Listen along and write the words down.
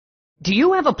Do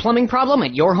you have a plumbing problem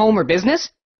at your home or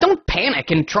business? Don't panic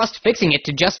and trust fixing it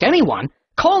to just anyone.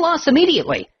 Call us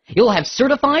immediately. You'll have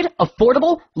certified,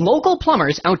 affordable, local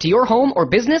plumbers out to your home or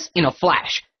business in a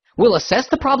flash. We'll assess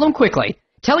the problem quickly,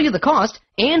 tell you the cost,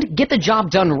 and get the job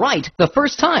done right the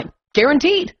first time.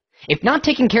 Guaranteed. If not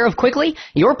taken care of quickly,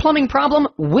 your plumbing problem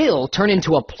will turn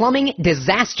into a plumbing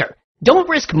disaster. Don't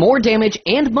risk more damage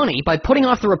and money by putting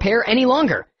off the repair any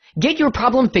longer. Get your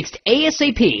problem fixed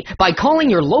ASAP by calling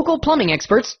your local plumbing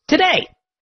experts today.